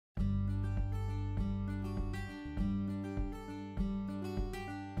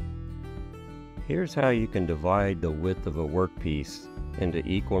Here's how you can divide the width of a workpiece into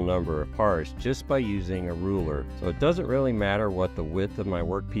equal number of parts just by using a ruler. So it doesn't really matter what the width of my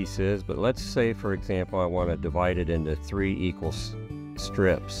workpiece is, but let's say, for example, I want to divide it into 3 equal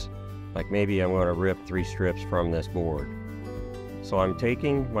strips. Like maybe I'm going to rip 3 strips from this board. So I'm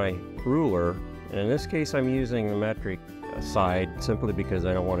taking my ruler, and in this case I'm using the metric side simply because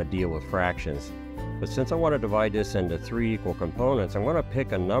I don't want to deal with fractions. But since I want to divide this into 3 equal components, I'm going to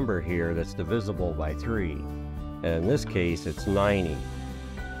pick a number here that's divisible by 3. And in this case, it's 90.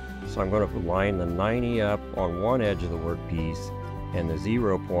 So I'm going to line the 90 up on one edge of the workpiece and the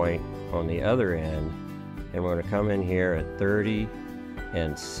 0 point on the other end. And we're going to come in here at 30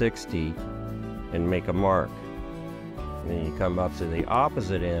 and 60 and make a mark. And then you come up to the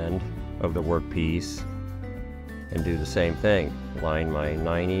opposite end of the workpiece and do the same thing. Line my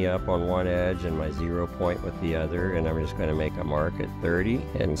 90 up on one edge and my 0 point with the other, and I'm just going to make a mark at 30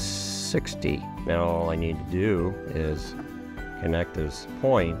 and 60. Now all I need to do is connect those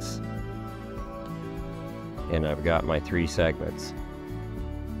points, and I've got my 3 segments.